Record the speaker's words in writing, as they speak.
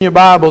Your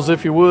Bibles,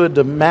 if you would,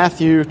 to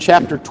Matthew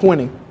chapter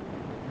 20.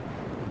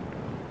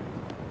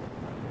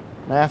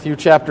 Matthew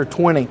chapter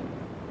 20.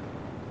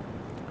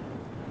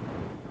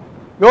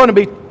 We're going to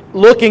be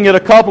looking at a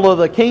couple of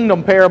the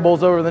kingdom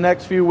parables over the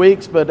next few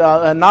weeks, but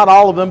not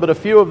all of them, but a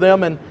few of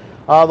them. And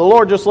the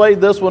Lord just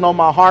laid this one on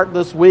my heart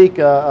this week.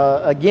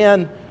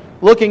 Again,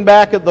 looking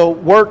back at the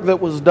work that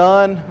was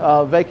done,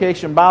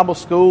 Vacation Bible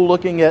School,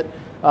 looking at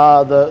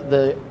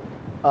the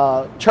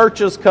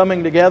churches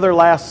coming together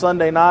last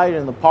Sunday night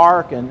in the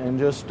park and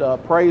just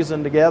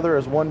praising together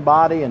as one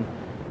body and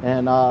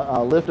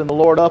lifting the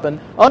Lord up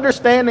and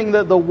understanding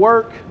that the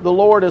work the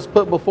Lord has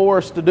put before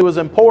us to do is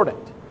important.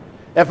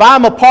 If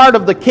I'm a part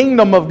of the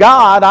kingdom of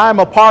God, I'm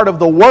a part of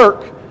the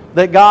work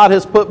that God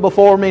has put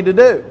before me to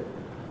do.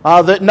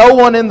 That no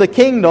one in the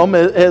kingdom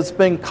has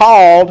been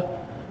called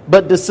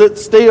but to sit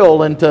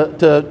still and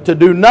to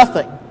do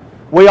nothing.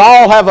 We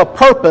all have a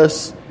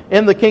purpose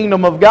in the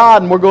kingdom of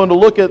God, and we're going to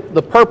look at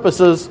the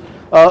purposes,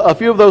 a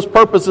few of those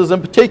purposes in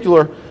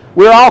particular.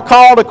 We're all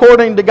called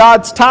according to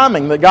God's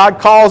timing, that God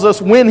calls us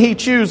when He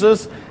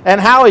chooses and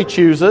how He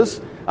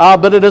chooses,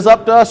 but it is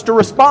up to us to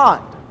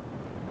respond.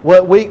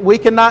 We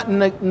cannot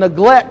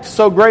neglect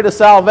so great a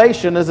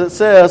salvation as it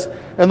says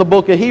in the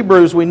book of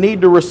Hebrews. We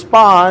need to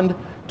respond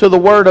to the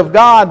Word of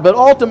God, but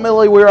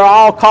ultimately we are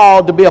all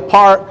called to be a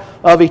part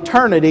of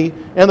eternity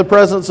in the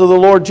presence of the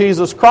Lord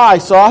Jesus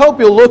Christ. So I hope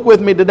you'll look with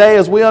me today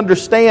as we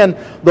understand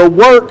the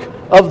work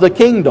of the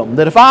kingdom.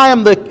 That if I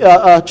am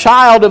a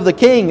child of the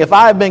King, if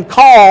I have been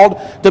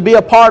called to be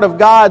a part of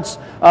God's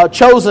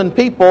chosen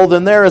people,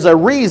 then there is a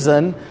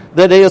reason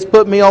that He has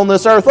put me on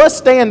this earth. Let's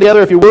stand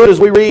together, if you would, as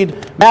we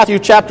read Matthew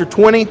chapter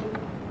 20,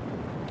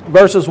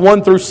 verses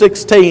 1 through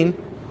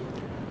 16.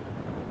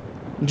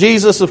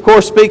 Jesus, of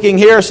course, speaking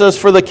here, says,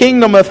 "For the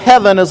kingdom of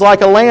heaven is like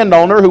a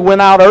landowner who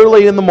went out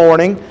early in the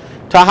morning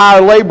to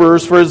hire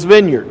laborers for his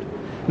vineyard.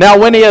 Now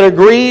when he had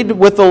agreed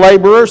with the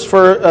laborers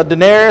for a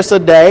denarius a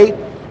day,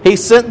 he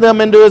sent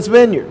them into his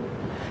vineyard.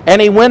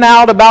 And he went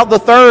out about the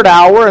third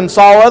hour and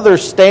saw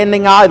others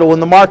standing idle in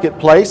the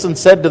marketplace and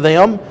said to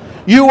them,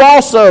 'You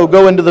also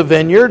go into the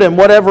vineyard, and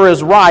whatever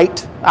is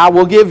right I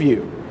will give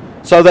you.'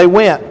 So they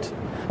went.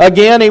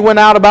 Again he went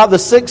out about the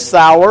 6th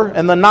hour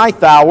and the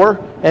 9th hour,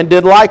 and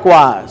did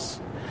likewise.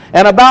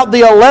 And about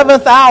the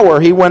 11th hour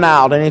he went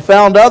out, and he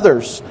found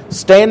others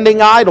standing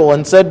idle,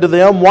 and said to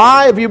them,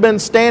 'Why have you been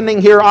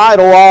standing here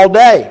idle all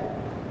day?'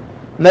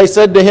 And they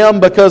said to him,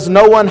 'Because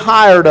no one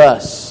hired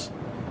us.'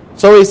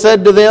 So he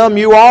said to them,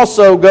 'You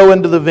also go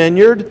into the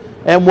vineyard,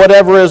 and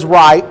whatever is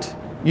right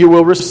you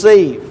will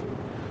receive.'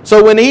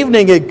 So when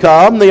evening had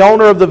come, the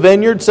owner of the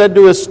vineyard said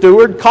to his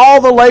steward,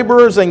 'Call the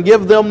laborers and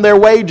give them their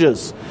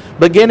wages,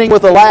 beginning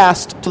with the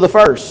last to the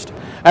first.'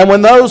 And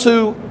when those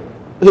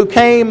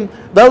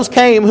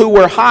came who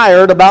were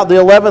hired about the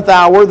 11th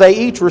hour, they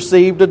each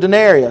received a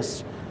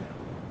denarius.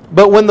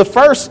 But when the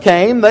first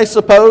came, they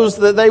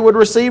supposed that they would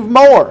receive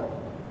more.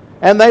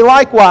 And they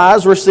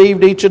likewise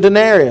received each a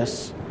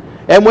denarius.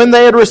 And when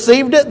they had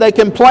received it, they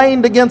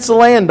complained against the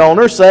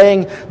landowner,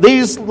 saying,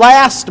 'These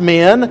last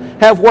men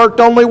have worked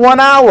only 1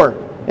 hour,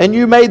 and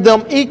you made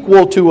them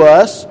equal to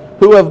us,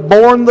 who have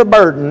borne the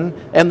burden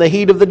and the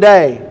heat of the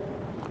day.'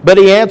 But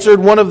he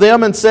answered one of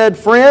them and said,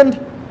 'Friend,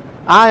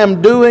 I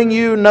am doing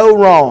you no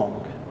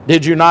wrong.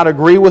 Did you not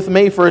agree with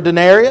me for a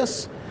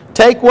denarius?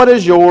 Take what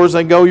is yours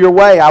and go your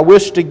way. I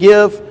wish to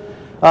give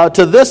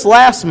to this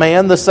last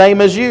man the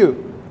same as you.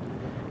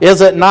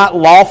 Is it not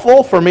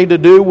lawful for me to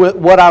do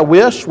what I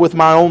wish with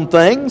my own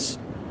things?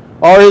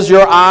 Or is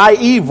your eye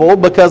evil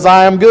because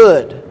I am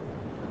good?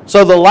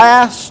 So the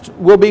last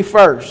will be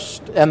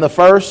first, and the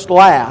first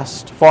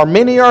last. For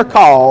many are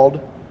called,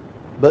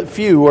 but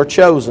few are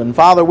chosen.'"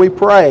 Father, we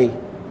pray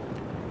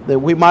that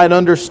we might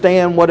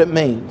understand what it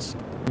means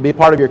to be a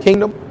part of your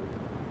kingdom,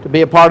 to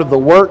be a part of the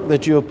work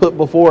that you have put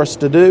before us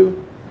to do,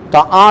 to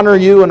honor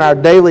you in our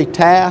daily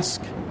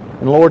task,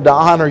 and Lord, to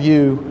honor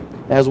you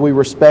as we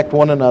respect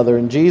one another.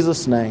 In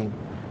Jesus' name,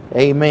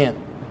 amen.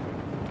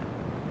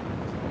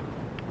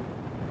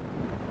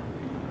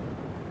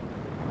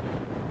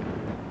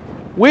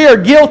 We are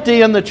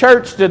guilty in the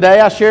church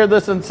today. I shared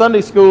this in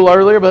Sunday school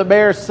earlier, but it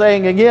bears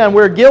saying again,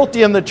 we're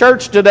guilty in the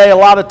church today a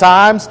lot of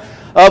times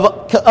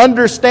of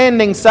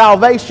understanding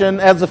salvation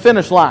as a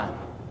finish line.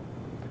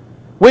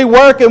 We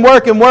work and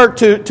work and work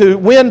to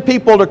win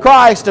people to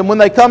Christ, and when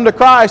they come to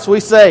Christ, we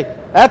say,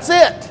 "That's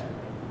it."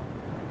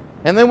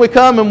 And then we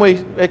come and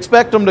we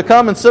expect them to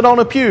come and sit on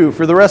a pew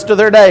for the rest of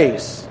their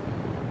days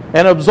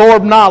and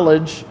absorb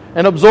knowledge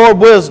and absorb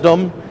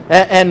wisdom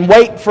and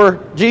wait for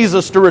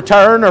Jesus to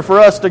return or for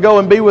us to go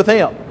and be with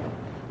Him.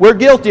 We're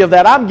guilty of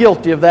that. I'm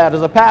guilty of that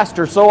as a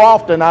pastor. So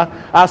often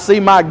I see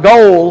my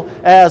goal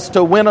as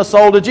to win a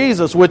soul to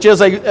Jesus, which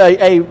is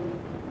a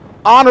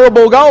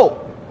honorable goal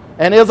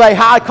and is a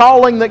high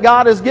calling that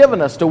God has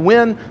given us, to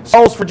win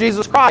souls for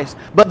Jesus Christ.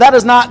 But that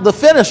is not the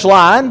finish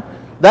line.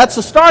 That's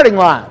the starting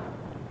line.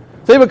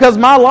 See, because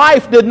my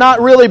life did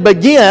not really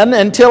begin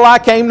until I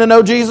came to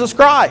know Jesus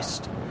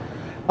Christ.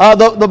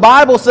 The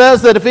Bible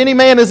says that if any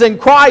man is in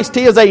Christ,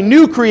 he is a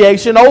new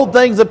creation. Old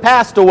things have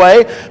passed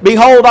away.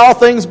 Behold, all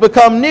things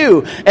become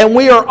new. And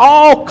we are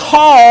all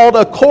called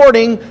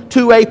according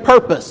to a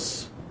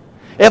purpose.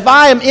 If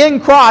I am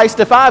in Christ,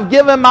 if I've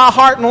given my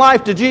heart and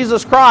life to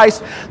Jesus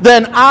Christ,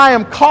 then I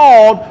am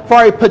called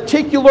for a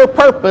particular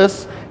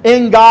purpose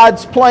in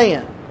God's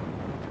plan.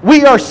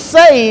 We are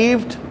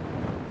saved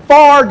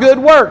for good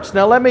works.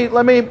 Now let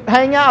me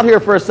hang out here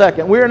for a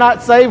second. We are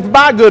not saved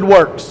by good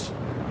works.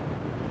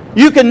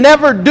 You can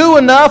never do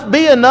enough,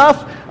 be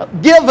enough,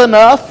 give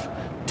enough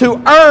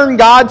to earn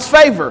God's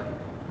favor.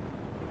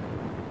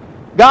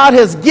 God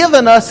has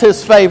given us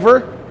His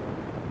favor,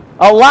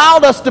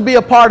 allowed us to be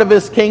a part of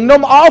His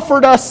kingdom,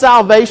 offered us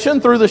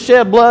salvation through the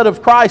shed blood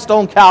of Christ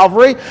on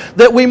Calvary,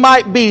 that we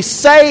might be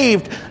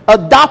saved,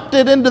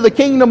 adopted into the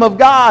kingdom of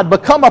God,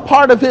 become a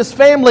part of His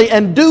family,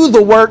 and do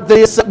the work that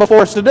He has set before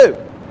us to do.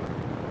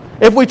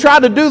 If we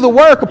try to do the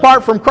work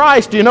apart from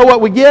Christ, do you know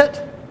what we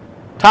get?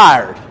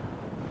 Tired.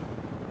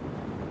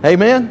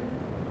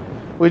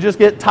 Amen? We just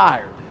get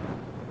tired.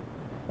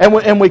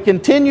 And we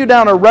continue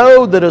down a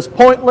road that is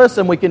pointless,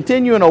 and we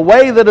continue in a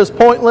way that is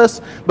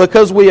pointless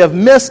because we have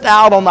missed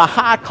out on the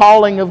high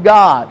calling of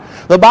God.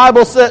 The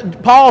Bible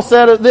said, Paul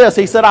said this,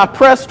 he said, I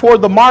press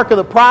toward the mark of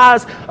the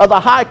prize of the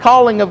high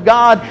calling of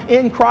God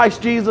in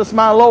Christ Jesus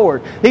my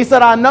Lord. He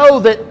said, I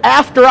know that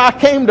after I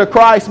came to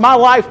Christ, my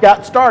life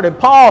got started.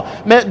 Paul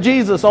met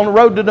Jesus on the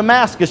road to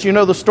Damascus. You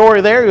know the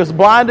story there. He was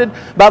blinded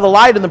by the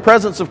light in the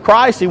presence of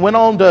Christ. He went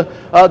on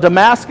to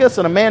Damascus,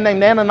 and a man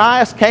named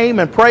Ananias came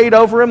and prayed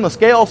over him. The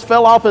scales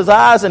fell off his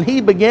eyes, and he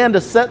began to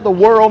set the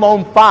world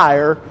on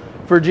fire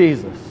for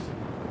Jesus.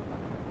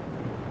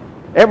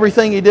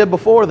 Everything he did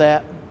before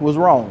that was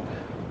wrong.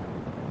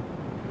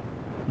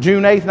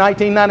 June 8th,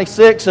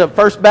 1996, at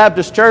First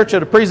Baptist Church,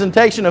 at a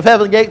presentation of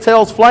Heaven Gates,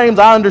 Hell's Flames,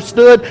 I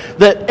understood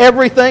that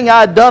everything I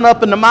had done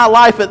up into my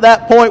life at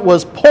that point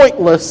was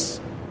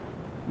pointless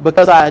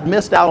because I had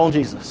missed out on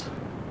Jesus.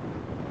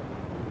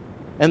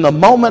 And the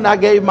moment I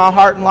gave my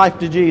heart and life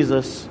to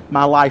Jesus,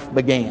 my life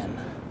began.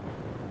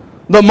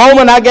 The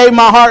moment I gave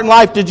my heart and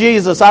life to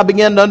Jesus, I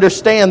began to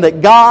understand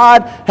that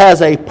God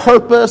has a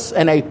purpose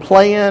and a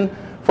plan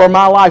for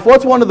my life.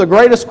 What's one of the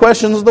greatest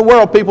questions of the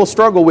world people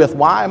struggle with?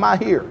 Why am I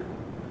here?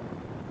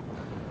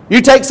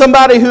 You take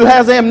somebody who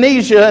has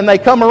amnesia and they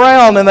come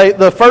around and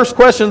the first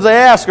questions they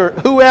ask are,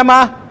 who am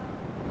I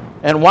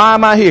and why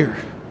am I here?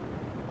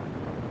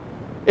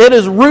 It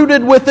is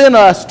rooted within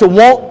us to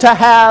want to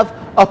have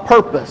a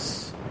purpose.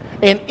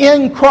 And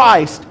in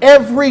Christ,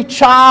 every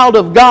child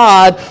of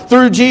God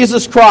through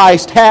Jesus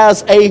Christ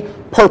has a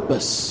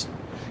purpose.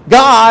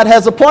 God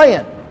has a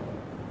plan.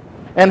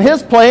 And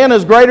His plan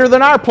is greater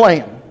than our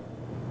plan.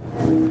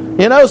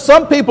 You know,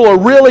 some people are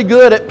really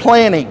good at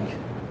planning.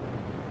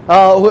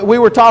 We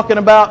were talking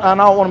about,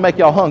 and I don't want to make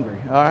y'all hungry,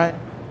 all right?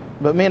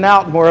 But me and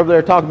Alton were over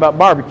there talking about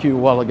barbecue a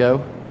while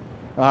ago.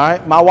 All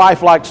right? My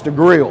wife likes to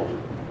grill.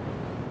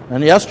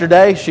 And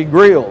yesterday she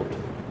grilled.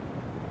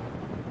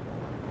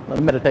 Let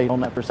me meditate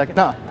on that for a second.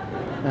 No. All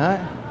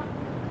right.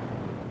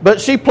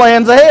 But she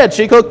plans ahead.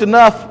 She cooked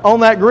enough on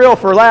that grill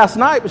for last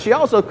night, but she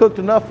also cooked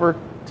enough for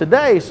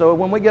today. So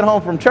when we get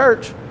home from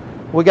church,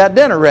 we got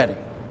dinner ready.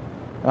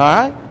 All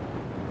right?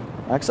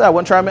 Like I said, I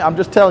wasn't trying to, I'm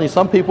just telling you,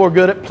 some people are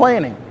good at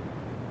planning.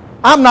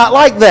 I'm not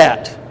like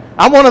that.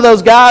 I'm one of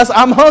those guys,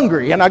 I'm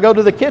hungry, and I go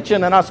to the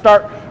kitchen and I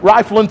start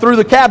rifling through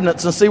the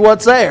cabinets and see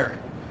what's there.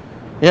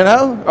 You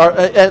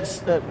know?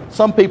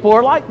 Some people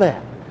are like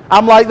that.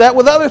 I'm like that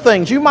with other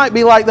things. You might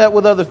be like that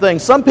with other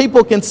things. Some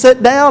people can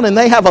sit down and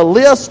they have a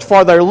list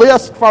for their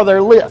list for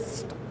their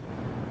list.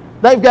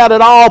 They've got it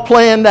all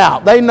planned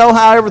out. They know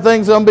how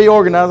everything's going to be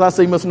organized. I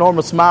see Miss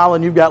Norma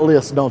smiling. You've got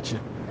lists, don't you?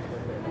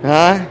 All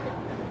right?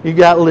 You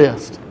got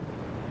lists.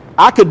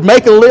 I could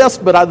make a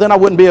list, but then I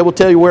wouldn't be able to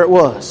tell you where it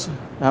was.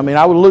 I mean,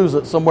 I would lose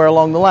it somewhere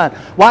along the line.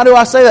 Why do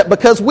I say that?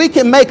 Because we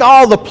can make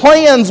all the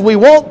plans we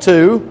want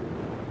to,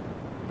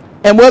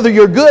 and whether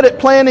you're good at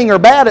planning or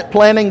bad at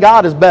planning,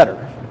 God is better.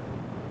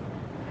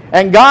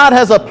 And God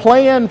has a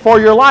plan for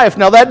your life.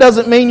 Now, that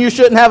doesn't mean you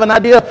shouldn't have an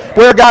idea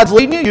where God's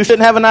leading you. You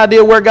shouldn't have an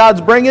idea where God's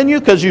bringing you,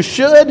 because you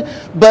should.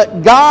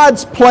 But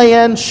God's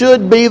plan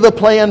should be the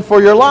plan for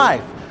your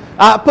life.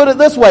 I put it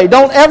this way.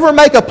 Don't ever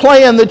make a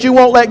plan that you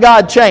won't let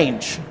God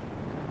change.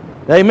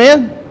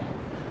 Amen?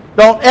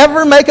 Don't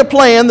ever make a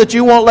plan that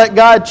you won't let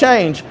God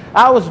change.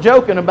 I was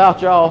joking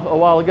about y'all a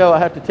while ago. I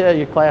have to tell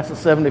you, class of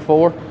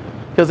 74.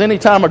 Because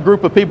anytime a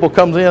group of people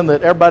comes in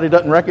that everybody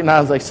doesn't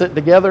recognize, they sit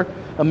together,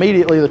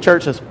 immediately the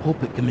church says,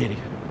 pulpit committee.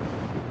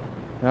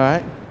 All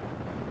right?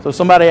 So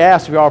somebody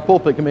asked if you are a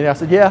pulpit committee. I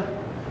said, yeah.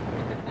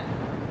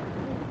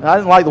 I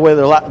didn't like the way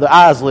the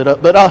eyes lit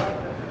up, but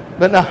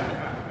no.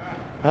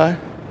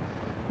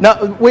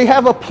 No, we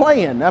have a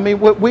plan. I mean,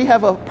 we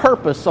have a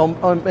purpose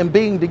in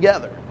being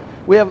together.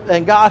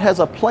 And God has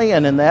a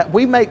plan in that.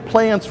 We make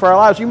plans for our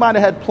lives. You might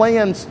have had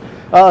plans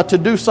to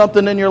do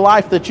something in your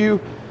life that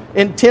you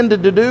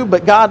intended to do,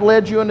 but God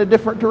led you in a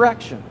different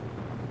direction.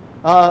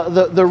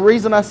 The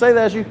reason I say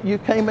that is you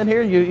came in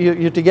here,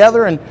 you're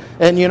together,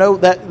 and you know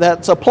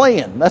that's a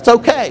plan. That's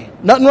okay.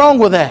 Nothing wrong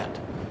with that.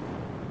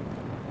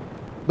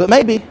 But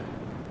maybe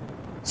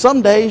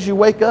some days you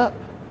wake up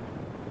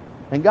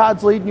and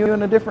God's leading you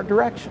in a different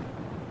direction.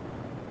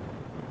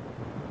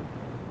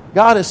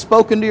 God has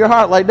spoken to your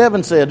heart, like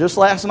Devin said, just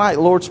last night.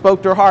 The Lord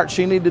spoke to her heart.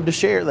 She needed to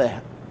share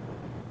that.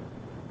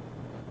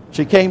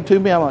 She came to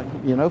me. I'm like,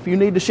 if you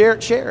need to share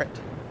it, share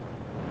it.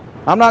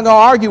 I'm not going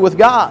to argue with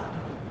God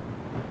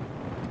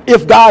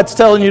if God's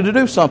telling you to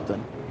do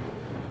something.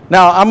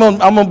 Now, I'm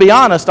going to be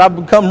honest. I've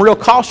become real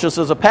cautious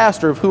as a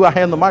pastor of who I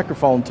hand the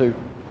microphone to.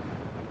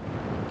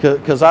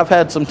 Because I've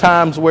had some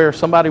times where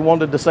somebody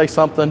wanted to say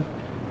something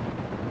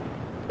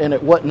and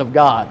it wasn't of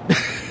God.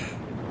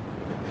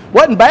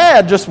 Wasn't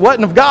bad, just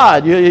wasn't of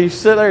God. You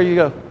sit there, you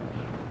go,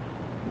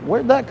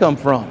 where'd that come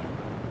from?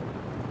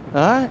 All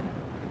right?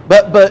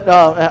 But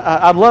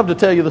I'd love to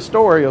tell you the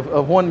story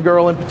of one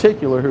girl in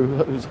particular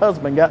whose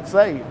husband got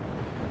saved.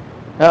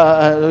 We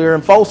were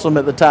in Folsom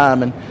at the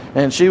time,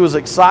 and she was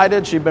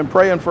excited. She'd been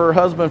praying for her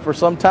husband for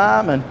some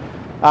time, and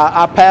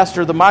I passed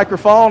her the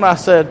microphone. I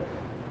said,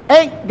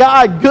 "Ain't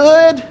God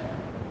good?"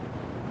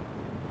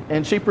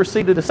 And she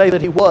proceeded to say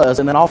that He was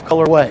in an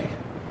off-color way.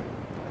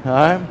 All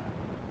right?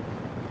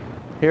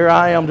 Here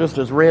I am, just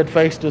as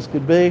red-faced as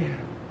could be,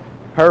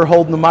 her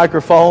holding the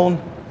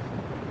microphone,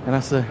 and I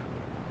said,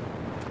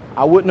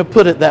 "I wouldn't have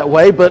put it that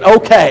way, but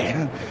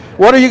okay.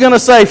 What are you going to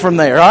say from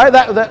there?" All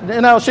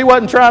right, she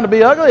wasn't trying to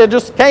be ugly; it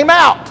just came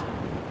out.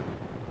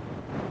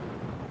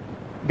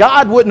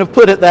 God wouldn't have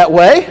put it that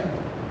way,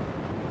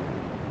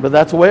 but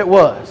that's the way it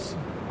was.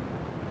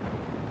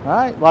 All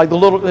right, like the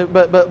little.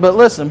 But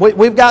listen,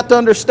 we've got to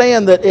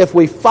understand that if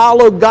we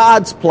follow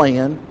God's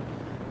plan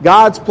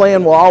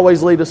will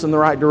always lead us in the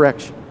right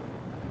direction.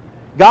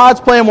 God's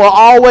plan will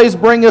always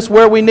bring us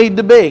where we need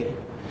to be.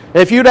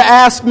 If you'd have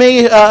asked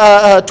me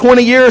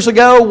 20 years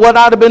ago what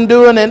I'd have been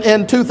doing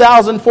in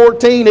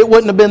 2014, it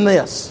wouldn't have been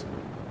this.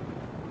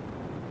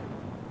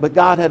 But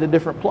God had a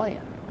different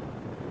plan.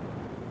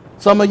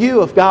 Some of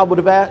you,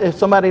 if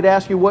somebody had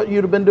asked you what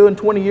you'd have been doing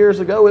 20 years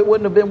ago, it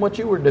wouldn't have been what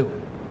you were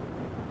doing.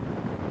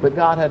 But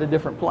God had a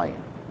different plan.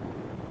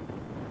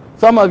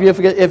 Some of you,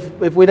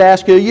 if we'd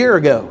asked you a year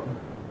ago,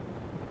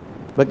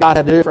 but God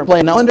had a different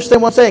plan. Now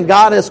understand what I'm saying.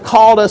 God has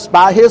called us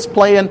by His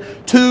plan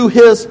to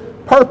His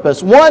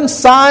purpose. One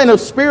sign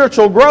of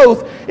spiritual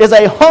growth is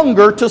a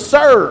hunger to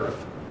serve.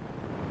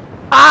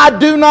 I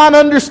do not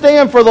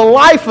understand for the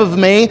life of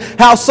me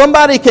how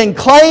somebody can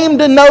claim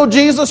to know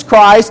Jesus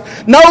Christ,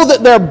 know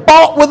that they're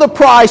bought with a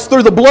price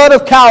through the blood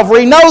of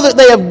Calvary, know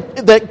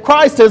that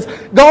Christ has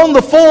gone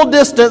the full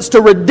distance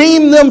to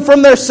redeem them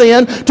from their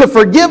sin, to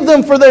forgive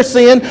them for their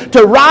sin,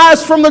 to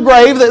rise from the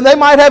grave, that they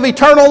might have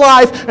eternal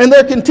life, and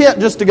they're content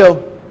just to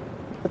go,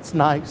 "That's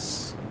nice."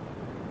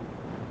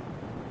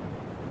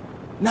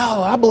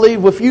 No, I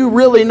believe if you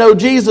really know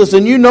Jesus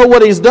and you know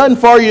what He's done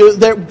for you,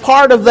 that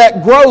part of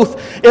that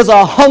growth is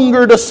a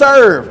hunger to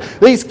serve.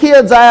 These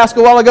kids, I asked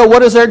a while ago,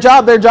 what is their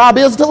job? Their job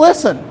is to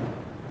listen.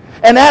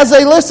 And as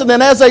they listen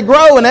and as they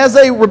grow and as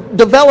they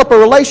develop a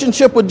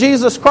relationship with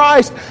Jesus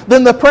Christ,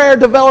 then the prayer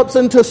develops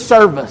into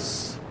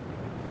service.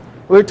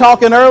 We were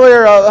talking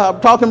earlier,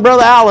 talking to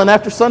Brother Allen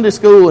after Sunday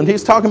school, and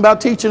he's talking about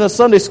teaching a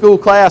Sunday school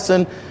class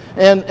in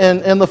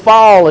the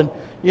fall. And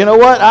you know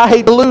what? I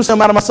hate to lose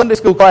him out of my Sunday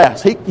school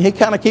class. He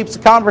kind of keeps the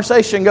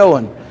conversation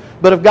going.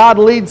 But if God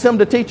leads him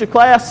to teach a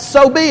class,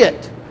 so be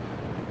it.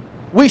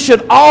 We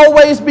should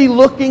always be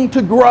looking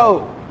to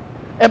grow.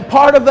 And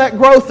part of that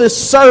growth is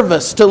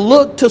service, to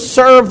look to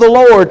serve the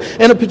Lord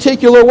in a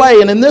particular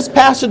way. And in this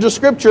passage of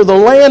Scripture, the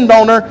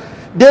landowner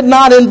did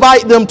not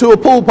invite them to a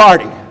pool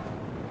party.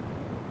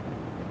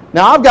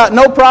 Now, I've got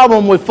no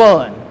problem with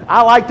fun.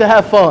 I like to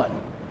have fun.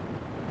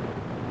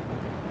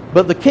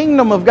 But the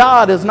kingdom of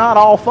God is not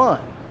all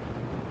fun.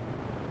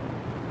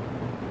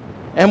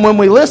 And when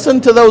we listen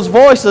to those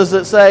voices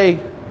that say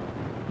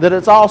that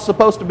it's all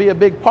supposed to be a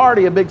big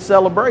party, a big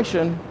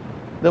celebration,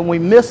 then we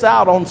miss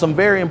out on some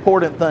very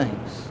important things.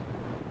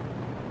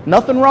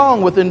 Nothing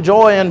wrong with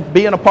enjoying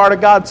being a part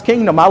of God's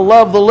kingdom. I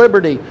love the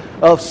liberty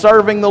of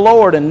serving the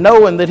Lord and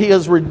knowing that He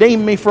has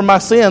redeemed me from my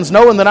sins,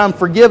 knowing that I'm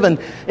forgiven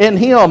in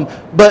Him.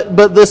 But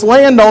this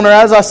landowner,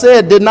 as I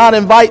said, did not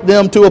invite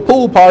them to a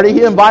pool party.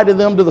 He invited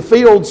them to the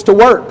fields to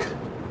work.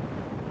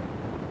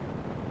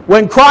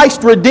 When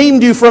Christ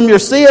redeemed you from your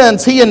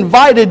sins, He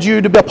invited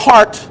you to be a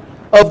part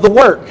of the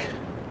work.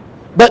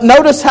 But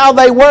notice how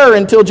they were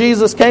until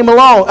Jesus came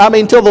along.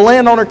 Until the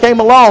landowner came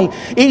along.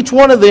 Each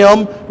one of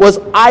them was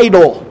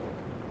idle.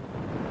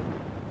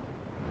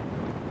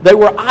 They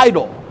were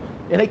idle.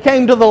 And He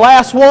came to the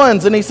last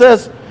ones and He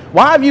says,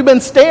 "Why have you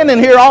been standing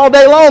here all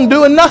day long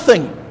doing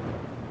nothing?"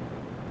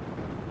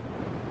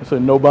 I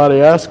said, "Nobody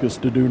asked us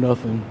to do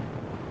nothing."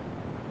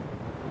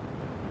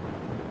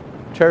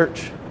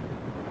 Church,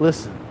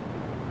 listen.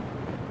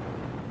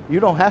 You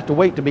don't have to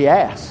wait to be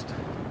asked.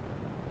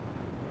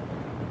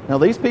 Now,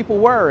 these people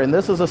were, and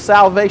this is a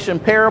salvation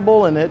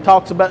parable, and it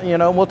talks about,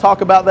 we'll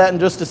talk about that in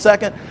just a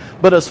second.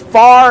 But as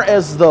far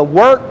as the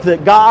work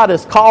that God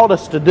has called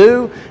us to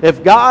do,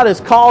 if God has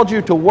called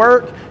you to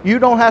work, you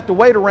don't have to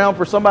wait around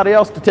for somebody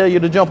else to tell you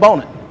to jump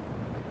on it.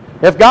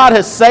 If God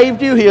has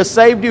saved you, He has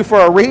saved you for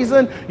a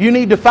reason. You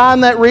need to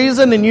find that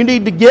reason, and you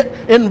need to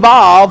get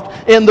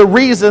involved in the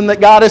reason that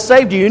God has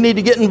saved you. You need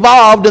to get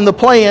involved in the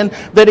plan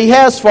that He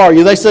has for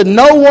you. They said,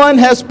 no one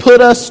has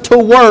put us to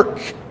work.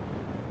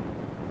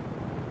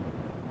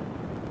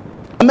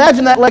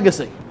 Imagine that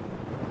legacy.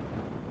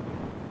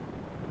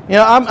 You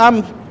know, I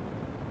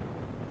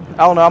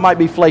don't know, I might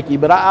be flaky,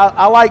 but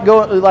I like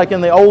going, like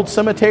in the old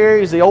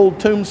cemeteries, the old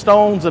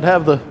tombstones that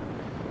have the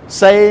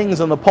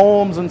sayings and the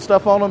poems and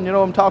stuff on them. You know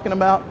what I'm talking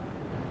about?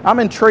 I'm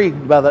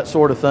intrigued by that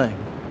sort of thing.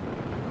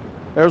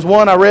 There's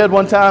one I read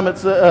one time.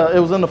 It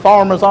was in the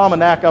Farmer's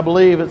Almanac, I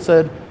believe. It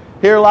said,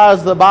 "Here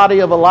lies the body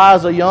of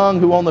Eliza Young,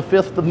 who on the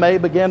 5th of May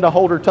began to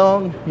hold her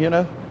tongue." You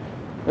know,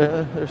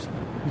 there's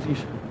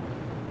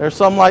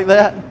something like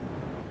that.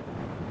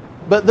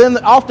 But then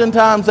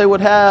oftentimes they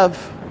would have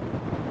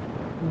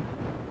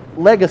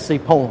legacy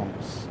poems.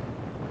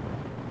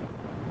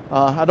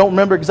 I don't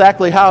remember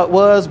exactly how it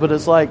was, but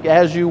it's like,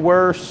 as you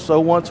were, so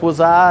once was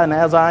I, and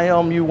as I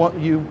am,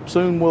 you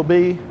soon will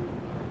be.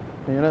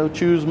 You know,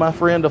 choose my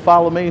friend to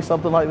follow me,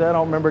 something like that. I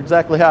don't remember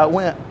exactly how it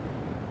went.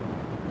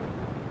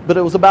 But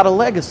it was about a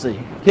legacy.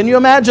 Can you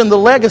imagine the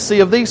legacy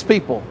of these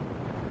people?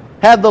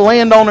 Had the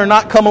landowner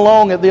not come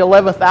along at the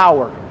 11th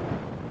hour?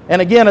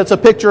 And again, it's a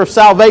picture of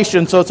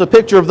salvation, so it's a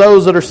picture of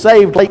those that are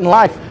saved late in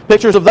life.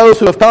 Pictures of those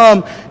who have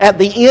come at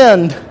the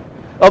end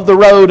of the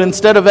road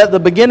instead of at the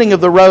beginning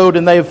of the road,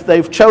 and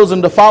they've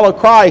chosen to follow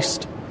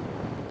Christ.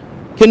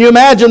 Can you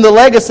imagine the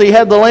legacy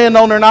had the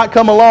landowner not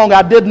come along?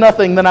 I did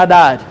nothing, then I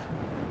died.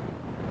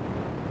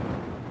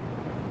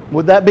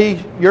 Would that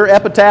be your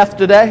epitaph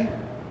today?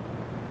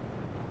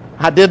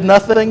 I did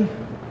nothing,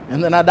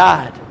 and then I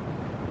died.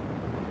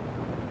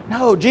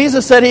 No,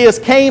 Jesus said He has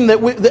come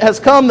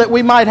that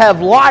we might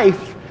have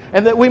life,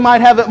 and that we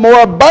might have it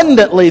more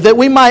abundantly, that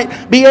we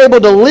might be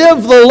able to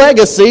live the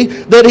legacy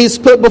that He's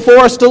put before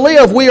us to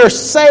live. We are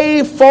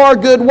saved for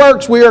good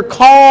works. We are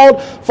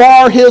called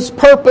for His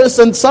purpose,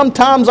 and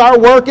sometimes our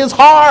work is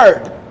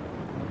hard.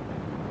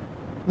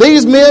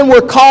 These men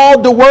were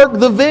called to work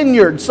the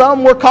vineyard.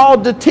 Some were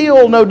called to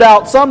till, no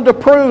doubt. Some to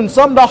prune,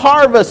 some to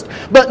harvest.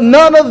 But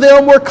none of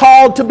them were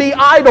called to be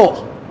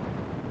idle.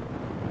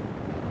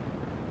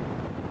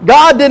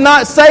 God did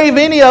not save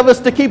any of us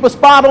to keep a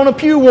spot on a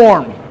pew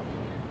warm.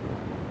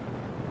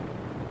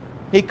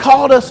 He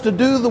called us to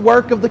do the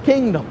work of the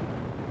kingdom.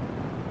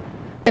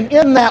 And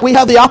in that, we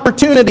have the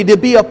opportunity to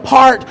be a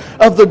part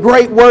of the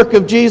great work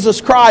of Jesus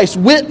Christ.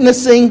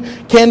 Witnessing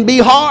can be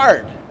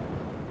hard.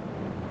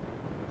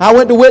 I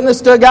went to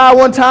witness to a guy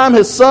one time.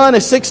 His son,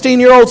 his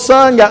 16-year-old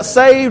son, got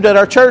saved at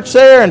our church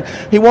there, and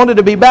he wanted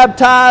to be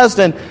baptized.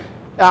 And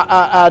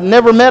I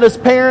never met his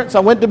parents.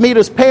 I went to meet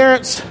his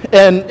parents,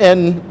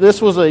 and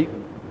this was a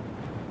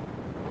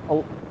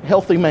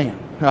healthy man,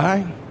 all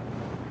right?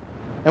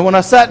 And when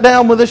I sat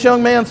down with this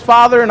young man's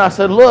father and I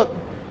said, "Look,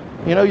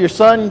 you know, your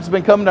son's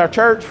been coming to our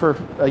church for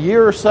a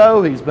year or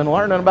so. He's been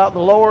learning about the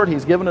Lord.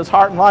 He's given his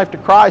heart and life to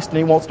Christ, and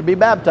he wants to be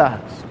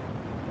baptized."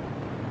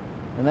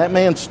 And that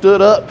man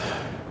stood up.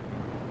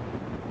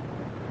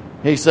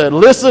 He said,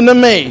 "Listen to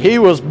me. He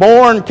was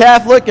born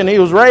Catholic and he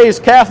was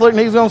raised Catholic and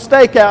he's going to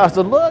stay Catholic." I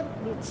said, "Look,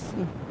 it's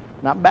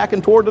not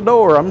backing toward the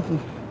door. I'm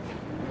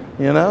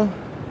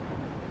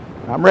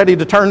ready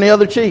to turn the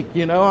other cheek.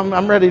 You know,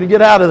 I'm ready to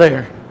get out of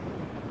there."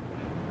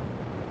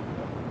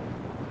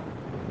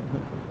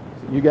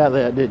 You got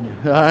that, didn't you?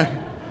 All right.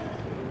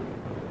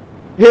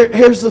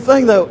 Here's the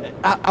thing, though.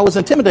 I was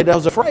intimidated. I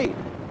was afraid.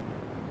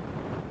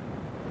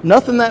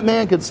 Nothing that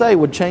man could say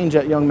would change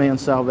that young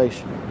man's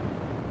salvation.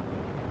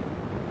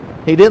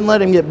 He didn't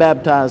let him get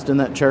baptized in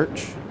that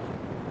church,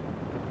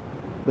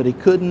 but he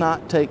could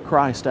not take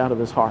Christ out of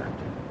his heart.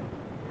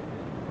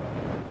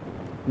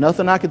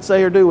 Nothing I could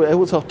say or do. It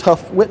was a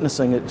tough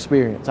witnessing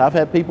experience. I've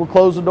had people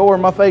close the door in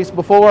my face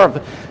before.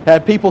 I've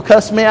had people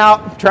cuss me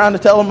out trying to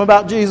tell them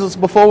about Jesus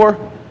before.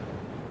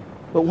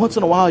 But once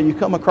in a while you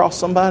come across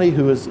somebody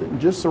who is in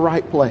just the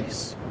right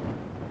place.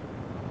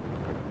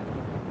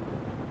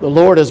 The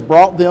Lord has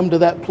brought them to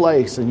that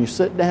place, and you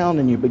sit down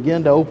and you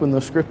begin to open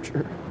the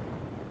Scripture.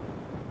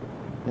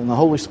 And the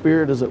Holy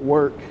Spirit is at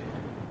work.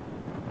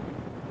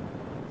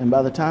 And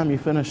by the time you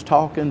finish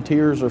talking,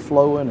 tears are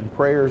flowing and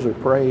prayers are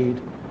prayed,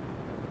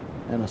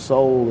 and a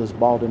soul is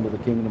brought into the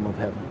kingdom of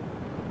heaven.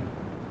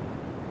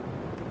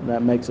 And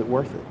that makes it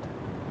worth it.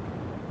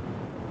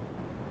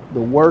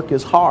 The work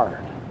is hard.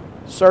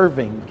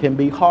 Serving can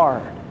be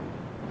hard.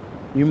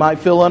 You might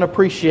feel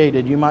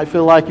unappreciated. You might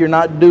feel like you're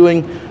not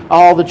doing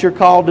all that you're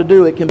called to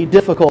do. It can be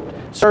difficult.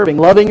 Serving,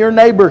 loving your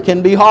neighbor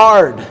can be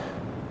hard.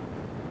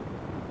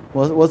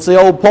 What's the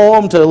old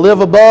poem? To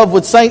live above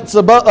with saints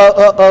above,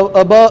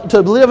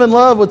 to live in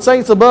love with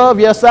saints above.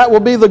 Yes, that will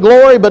be the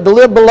glory. But to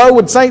live below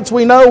with saints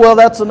we know, well,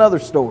 that's another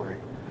story.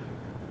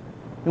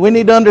 We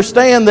need to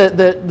understand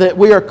that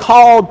we are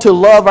called to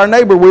love our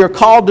neighbor. We are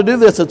called to do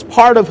this. It's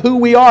part of who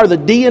we are. The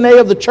DNA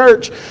of the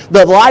church,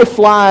 the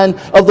lifeline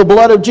of the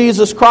blood of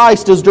Jesus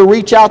Christ is to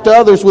reach out to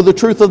others with the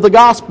truth of the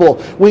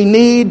gospel. We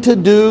need to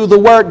do the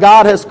work.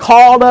 God has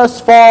called us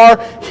for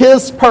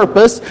His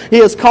purpose. He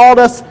has called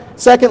us,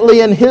 secondly,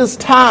 in His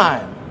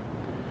time.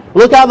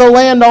 Look how the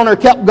landowner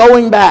kept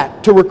going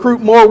back to recruit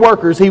more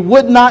workers. He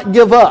would not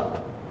give up.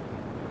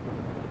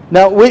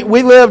 Now,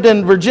 we lived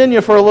in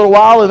Virginia for a little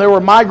while, and there were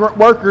migrant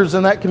workers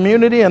in that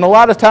community, and a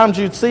lot of times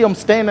you'd see them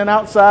standing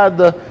outside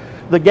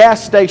the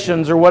gas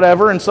stations or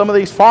whatever, and some of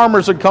these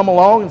farmers would come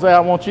along and say, I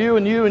want you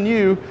and you and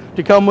you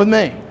to come with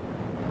me.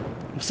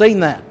 I've seen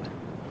that.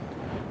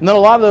 And then a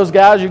lot of those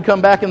guys, you'd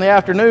come back in the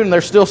afternoon, and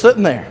they're still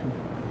sitting there.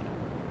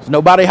 So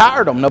nobody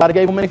hired them. Nobody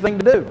gave them anything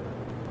to do.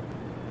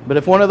 But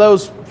if one of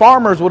those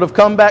farmers would have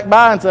come back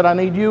by and said, I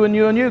need you and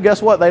you and you,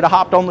 guess what? They'd have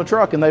hopped on the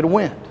truck and they'd have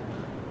went.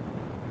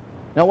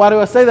 Now, why do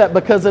I say that?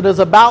 Because it is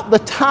about the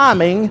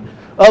timing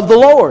of the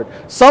Lord.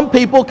 Some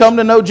people come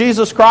to know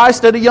Jesus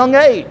Christ at a young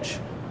age.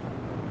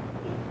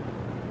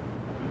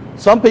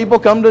 Some people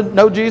come to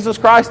know Jesus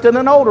Christ at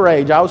an older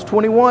age. I was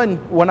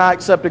 21 when I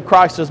accepted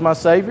Christ as my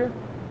Savior.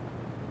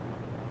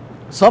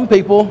 Some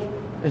people,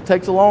 it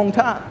takes a long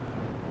time.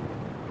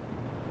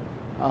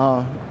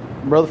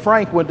 Brother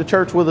Frank went to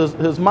church with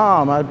his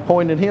mom. I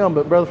pointed him,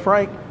 but Brother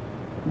Frank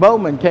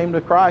Bowman came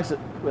to Christ at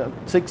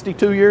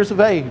 62 years of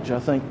age, I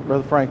think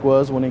Brother Frank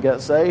was when he got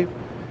saved.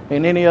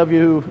 And any of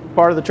you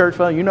part of the church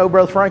family, you know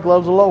Brother Frank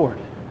loves the Lord.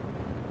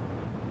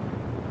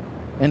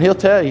 And he'll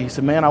tell you, he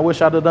said, man, I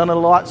wish I'd have done it a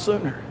lot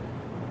sooner.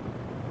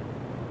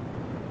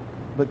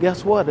 But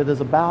guess what? It is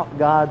about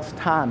God's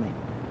timing.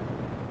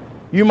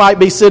 You might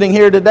be sitting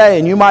here today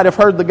and you might have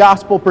heard the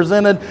gospel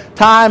presented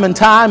time and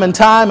time and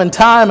time and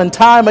time and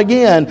time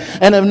again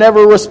and have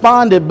never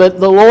responded, but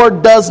the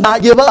Lord does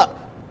not give up.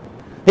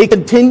 He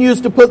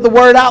continues to put the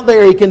word out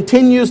there. He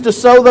continues to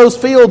sow those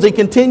fields. He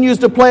continues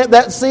to plant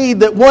that seed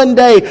that one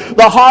day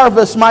the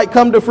harvest might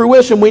come to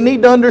fruition. We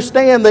need to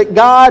understand that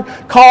God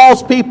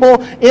calls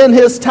people in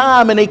His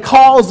time, and He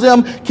calls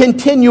them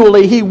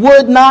continually. He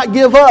would not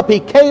give up. He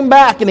came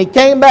back and He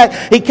came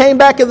back. He came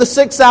back at the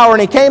 6th hour,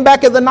 and He came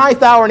back at the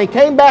 9th hour, and He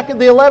came back at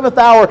the 11th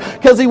hour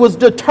because He was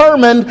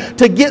determined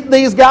to get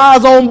these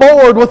guys on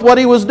board with what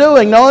He was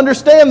doing. Now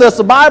understand this.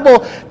 The Bible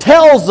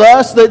tells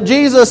us that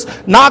Jesus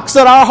knocks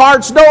at our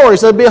heart's door. He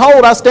said,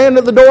 behold, I stand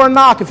at the door and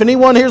knock. If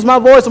anyone hears my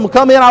voice and will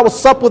come in, I will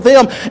sup with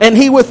him and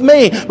he with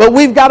me. But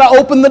we've got to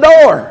open the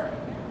door.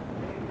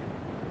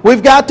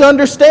 We've got to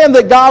understand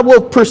that God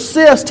will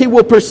persist. He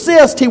will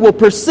persist. He will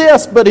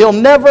persist, but He'll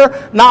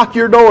never knock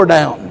your door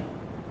down.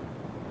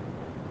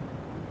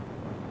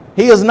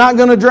 He is not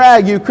going to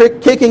drag you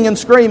kicking and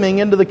screaming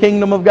into the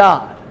kingdom of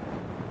God.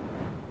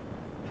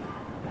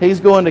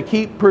 He's going to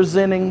keep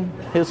presenting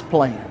His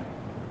plan.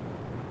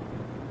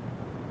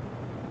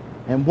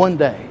 And one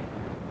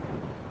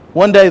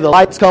day the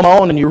lights come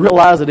on and you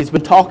realize that He's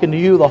been talking to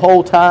you the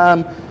whole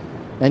time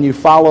and you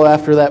follow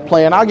after that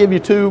plan. I'll give you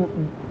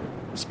two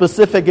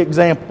specific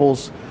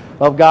examples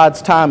of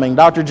God's timing.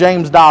 Dr.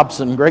 James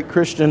Dobson, great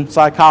Christian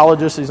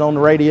psychologist. He's on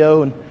the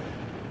radio and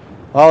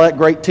all that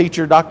great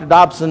teacher. Dr.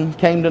 Dobson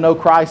came to know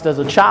Christ as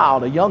a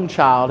child, a young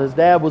child. His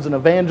dad was an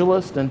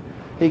evangelist and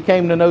he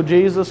came to know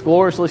Jesus,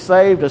 gloriously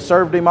saved, has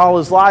served Him all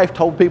his life,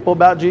 told people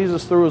about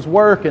Jesus through his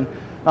work, and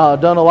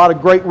done a lot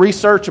of great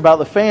research about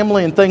the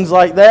family and things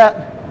like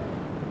that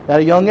at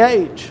a young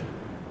age.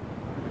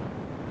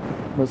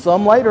 But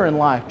some later in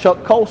life,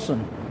 Chuck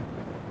Colson.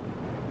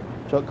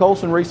 Chuck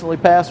Colson recently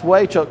passed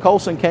away. Chuck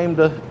Colson came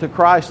to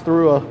Christ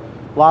through a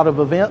lot of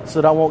events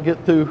that I won't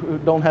get to,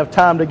 don't have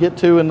time to get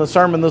to in the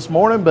sermon this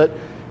morning, but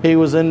he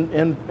was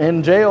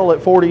in jail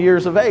at 40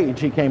 years of age.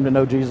 He came to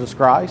know Jesus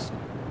Christ.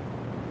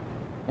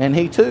 And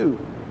he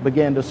too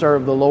began to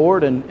serve the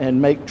Lord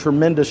and make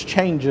tremendous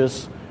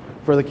changes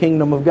for the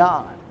kingdom of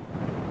God.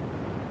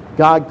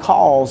 God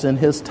calls in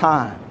His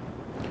time.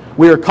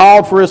 We are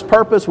called for His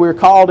purpose, we are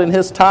called in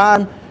His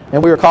time,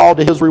 and we are called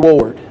to His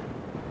reward.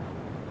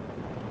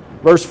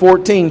 Verse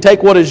 14,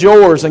 take what is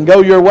yours and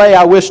go your way.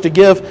 I wish to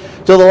give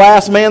to the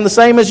last man the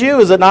same as you.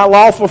 Is it not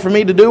lawful for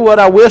me to do what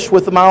I wish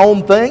with my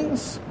own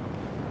things?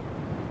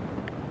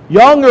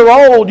 Young or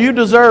old, you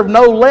deserve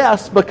no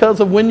less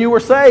because of when you were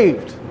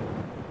saved.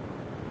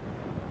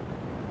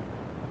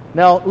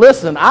 Now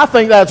listen, I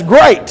think that's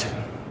great.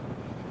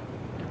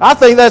 I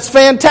think that's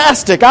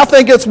fantastic. I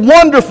think it's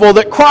wonderful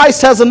that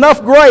Christ has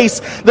enough grace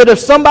that if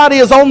somebody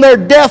is on their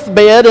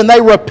deathbed and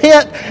they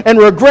repent and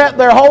regret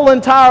their whole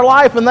entire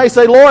life and they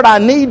say, Lord, I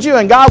need you,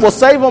 and God will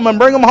save them and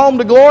bring them home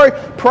to glory,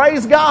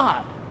 praise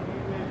God.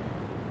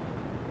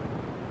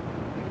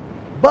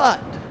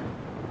 But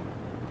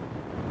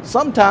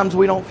sometimes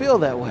we don't feel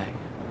that way.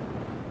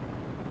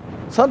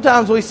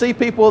 Sometimes we see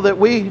people that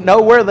we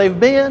know where they've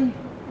been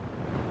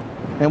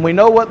and we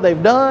know what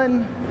they've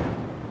done,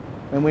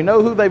 and we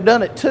know who they've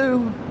done it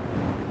to,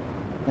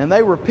 and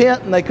they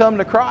repent and they come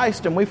to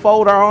Christ, and we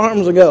fold our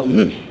arms and go,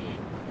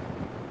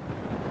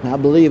 I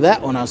believe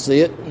that when I see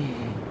it.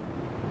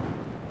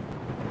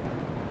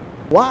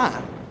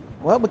 Why?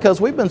 Well, because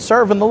we've been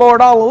serving the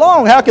Lord all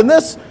along. How can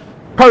this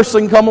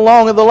person come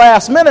along at the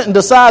last minute and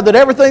decide that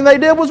everything they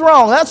did was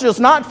wrong? That's just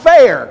not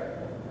fair.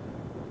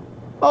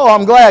 Oh,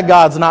 I'm glad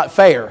God's not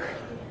fair.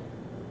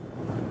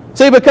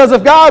 See, because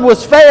if God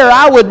was fair,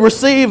 I would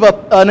receive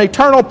an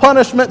eternal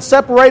punishment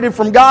separated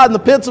from God in the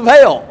pits of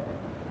hell.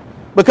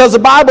 Because the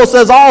Bible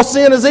says all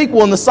sin is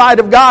equal in the sight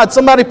of God.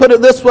 Somebody put it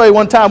this way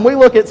one time. We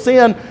look at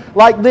sin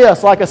like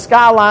this, like a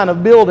skyline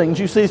of buildings.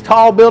 You see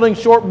tall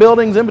buildings, short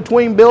buildings, in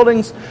between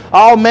buildings,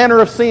 all manner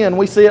of sin.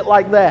 We see it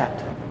like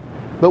that.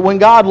 But when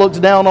God looks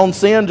down on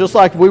sin, just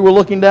like if we were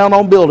looking down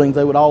on buildings,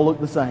 they would all look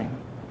the same.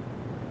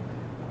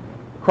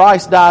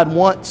 Christ died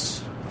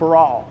once for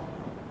all.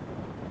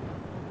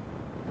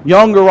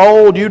 Young or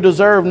old, you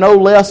deserve no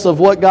less of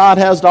what God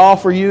has to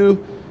offer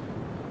you,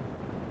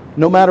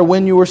 no matter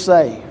when you were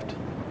saved.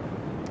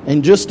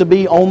 And just to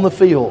be on the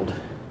field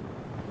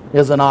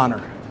is an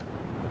honor.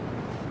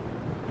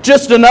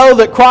 Just to know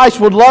that Christ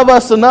would love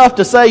us enough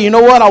to say, you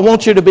know what, I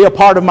want you to be a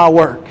part of my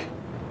work.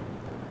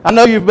 I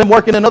know you've been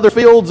working in other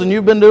fields and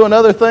you've been doing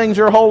other things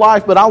your whole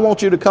life, but I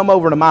want you to come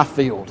over to my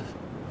field.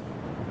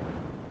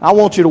 I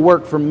want you to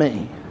work for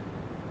me.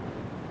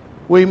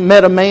 We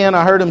met a man,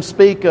 I heard him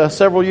speak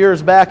several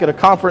years back at a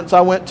conference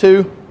I went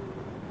to.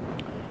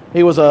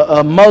 He was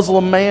a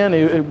Muslim man.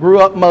 He grew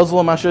up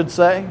Muslim, I should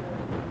say.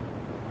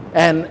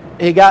 And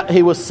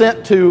he was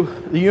sent to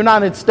the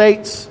United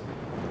States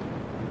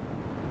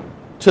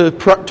to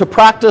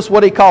practice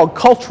what he called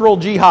cultural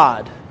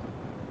jihad.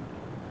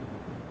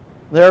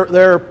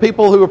 There are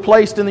people who are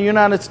placed in the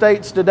United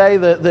States today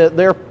that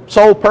their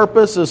sole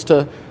purpose is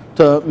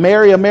to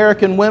marry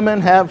American women,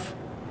 have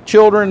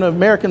children of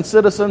American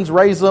citizens,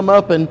 raise them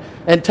up and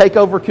take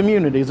over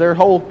communities. There are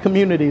whole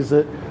communities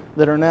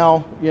that are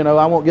now,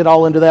 I won't get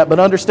all into that, but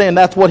understand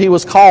that's what he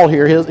was called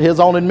here, his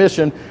own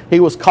admission. He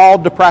was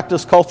called to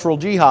practice cultural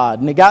jihad,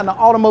 and he got in an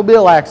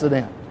automobile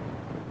accident.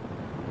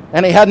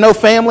 And he had no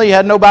family, he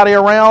had nobody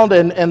around,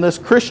 and this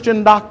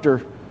Christian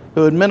doctor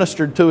who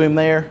administered to him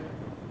there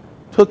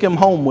took him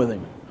home with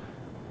him,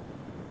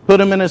 put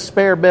him in his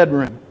spare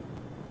bedroom.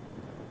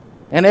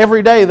 And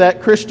every day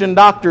that Christian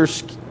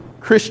doctor's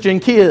Christian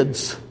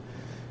kids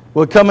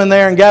would come in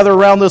there and gather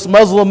around this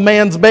Muslim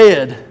man's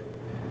bed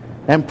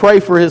and pray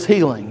for his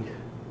healing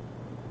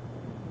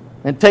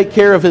and take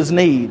care of his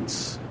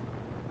needs.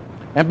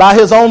 And by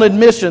his own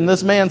admission,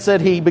 this man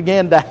said he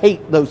began to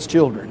hate those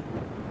children.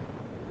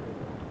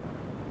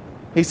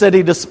 He said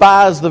he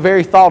despised the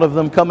very thought of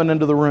them coming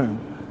into the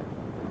room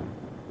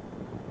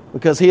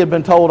because he had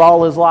been told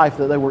all his life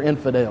that they were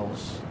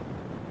infidels.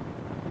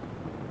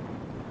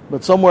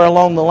 But somewhere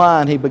along the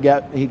line, he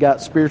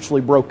got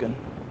spiritually broken.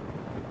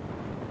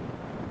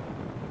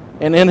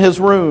 And in his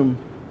room,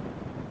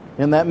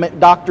 in that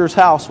doctor's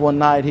house one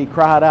night, he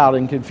cried out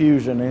in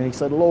confusion. And he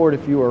said, Lord,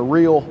 if you are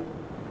real,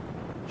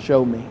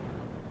 show me.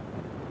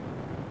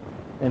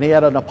 And he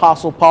had an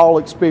Apostle Paul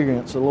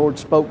experience. The Lord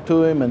spoke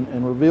to him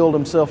and revealed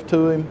himself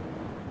to him.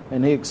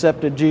 And he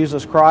accepted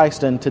Jesus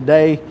Christ. And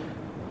today,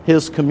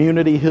 his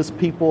community, his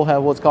people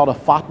have what's called a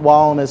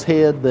fatwa on his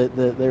head, that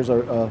there's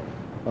a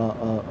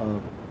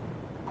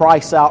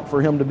price out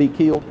for him to be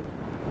killed.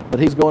 But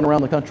he's going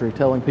around the country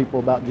telling people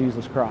about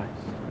Jesus Christ.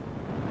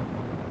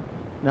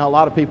 Now, a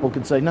lot of people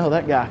could say, no,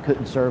 that guy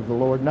couldn't serve the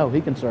Lord. No,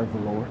 he can serve the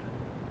Lord.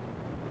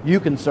 You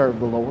can serve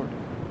the Lord.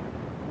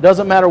 It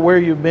doesn't matter where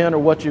you've been or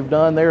what you've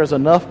done. There is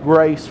enough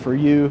grace for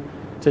you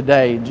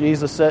today.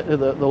 Jesus said,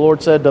 the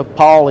Lord said to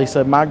Paul, he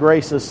said, my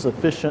grace is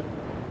sufficient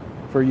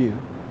for you.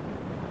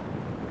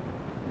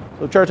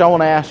 So, church, I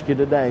want to ask you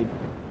today,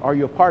 are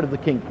you a part of the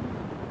kingdom?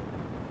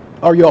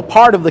 Are you a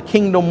part of the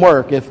kingdom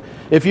work?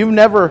 If you've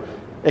never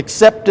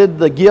accepted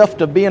the gift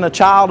of being a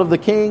child of the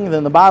King,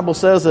 then the Bible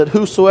says that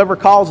whosoever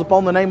calls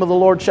upon the name of the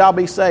Lord shall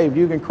be saved.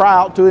 You can cry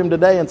out to Him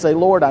today and say,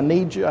 Lord, I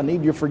need you. I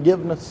need your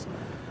forgiveness.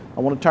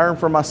 I want to turn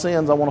from my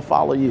sins. I want to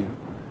follow you.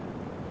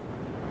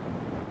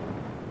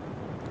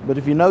 But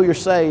if you know you're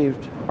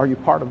saved, are you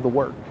part of the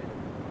work?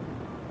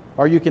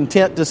 Are you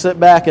content to sit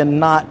back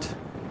and not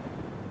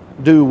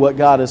do what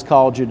God has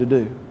called you to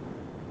do?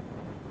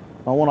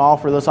 I want to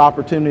offer this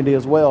opportunity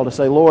as well to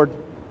say, Lord,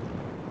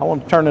 I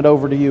want to turn it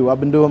over to you. I've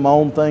been doing my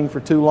own thing for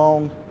too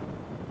long.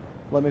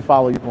 Let me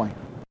follow your plan.